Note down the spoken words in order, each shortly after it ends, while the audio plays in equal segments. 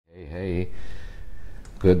Hey,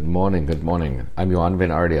 good morning, good morning. I'm Johan Van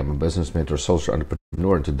Aarde. I'm a business mentor, social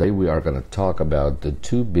entrepreneur. And today we are going to talk about the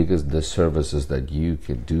two biggest disservices that you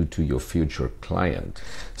can do to your future client.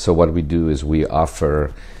 So what we do is we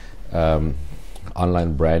offer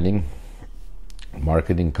online branding,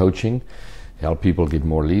 marketing coaching, help people get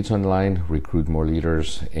more leads online, recruit more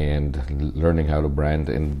leaders, and learning how to brand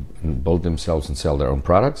and build themselves and sell their own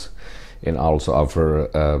products. And also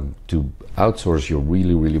offer to outsource your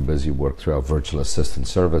really busy work through our virtual assistant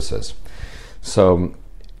services. So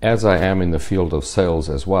as I am in the field of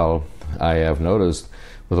sales as well, I have noticed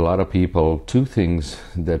with a lot of people, two things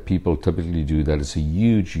that people typically do that is a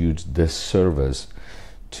huge disservice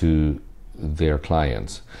to their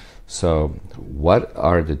clients. So what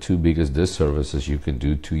are the two biggest disservices you can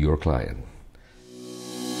do to your client?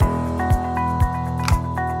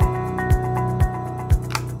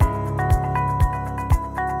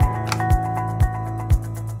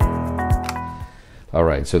 All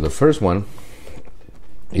right, so the first one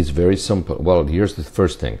is very simple. Well, here's the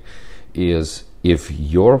first thing, is if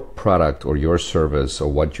your product or your service or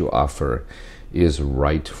what you offer is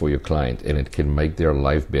right for your client and it can make their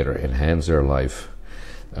life better, enhance their life,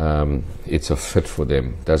 it's a fit for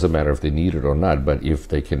them. Doesn't matter if they need it or not, but if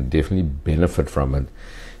they can definitely benefit from it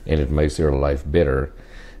and it makes their life better,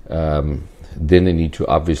 then they need to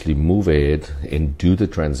obviously move ahead and do the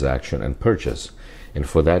transaction and purchase. And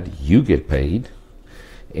for that, you get paid,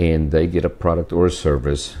 and they get a product or a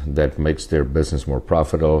service that makes their business more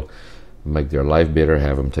profitable, make their life better,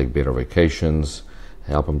 have them take better vacations,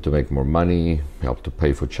 help them to make more money, help to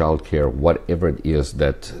pay for childcare, whatever it is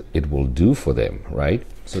that it will do for them, right?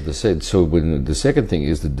 So the second thing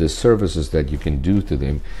is the disservices that you can do to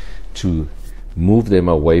them to move them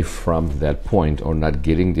away from that point or not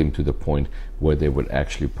getting them to the point where they would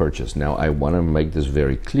actually purchase. Now, I want to make this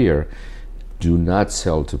very clear. Do not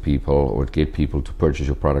sell to people or get people to purchase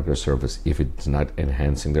your product or service if it's not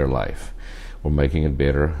enhancing their life or making it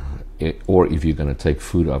better, or if you're going to take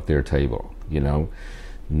food off their table. Don't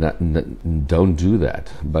do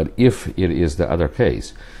that. But if it is the other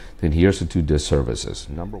case, then here's the two disservices.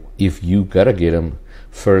 Number one, if you got to get them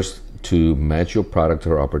first to match your product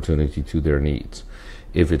or opportunity to their needs.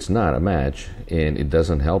 If it's not a match and it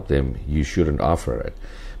doesn't help them, you shouldn't offer it.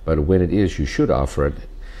 But when it is, you should offer it.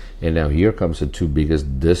 And now here comes the two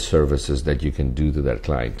biggest disservices that you can do to that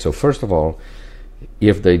client. So first of all,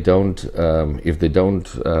 if they don't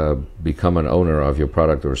become an owner of your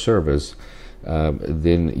product or service,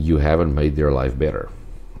 then you haven't made their life better.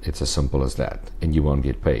 It's as simple as that, and you won't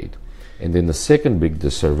get paid. And then the second big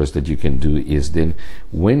disservice that you can do is then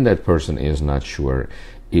when that person is not sure,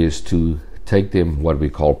 is to take them what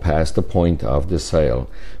we call past the point of the sale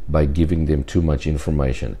by giving them too much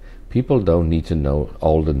information. People don't need to know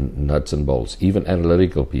all the nuts and bolts, even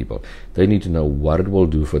analytical people. They need to know what it will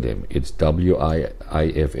do for them. It's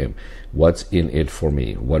WIIFM. What's in it for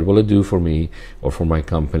me? What will it do for me or for my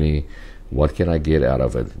company? What can I get out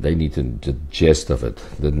of it? They need the gist of it,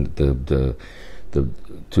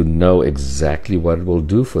 to know exactly what it will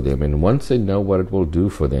do for them. And once they know what it will do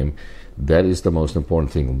for them, that is the most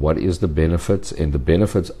important thing. What is the benefits and the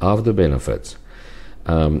benefits of the benefits?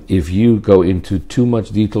 If you go into too much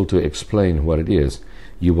detail to explain what it is,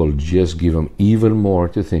 you will just give them even more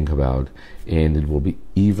to think about, and it will be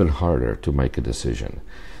even harder to make a decision.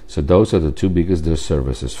 So those are the two biggest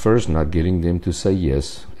disservices. First, not getting them to say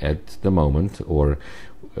yes at the moment or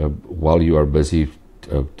while you are busy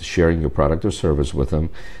sharing your product or service with them,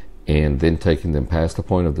 and then taking them past the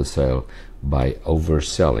point of the sale by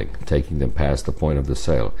overselling, taking them past the point of the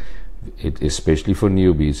sale. It, especially for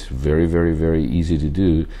newbies, very easy to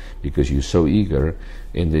do because you're so eager,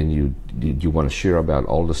 and then you want to share about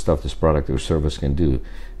all the stuff this product or service can do,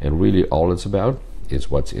 and really all it's about is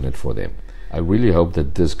what's in it for them. I really hope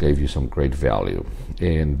that this gave you some great value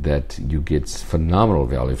and that you get phenomenal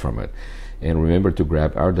value from it. And remember to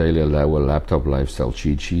grab our daily Aloha laptop lifestyle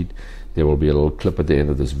cheat sheet. There will be a little clip at the end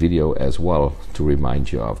of this video as well to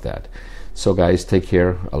remind you of that. So guys, take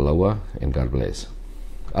care, aloha, and God bless.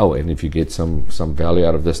 Oh, and if you get some value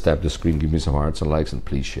out of this, tap the screen, give me some hearts and likes, and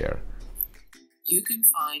please share. You can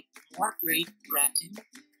find more great branding,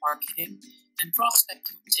 marketing, and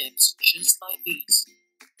prospecting tips just like these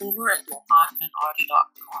over at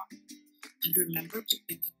johanvanarde.com. And remember to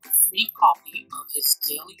pick up a free copy of his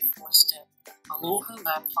daily 4-step Aloha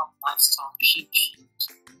Laptop Lifestyle Cheat Sheet.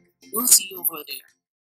 We'll see you over there.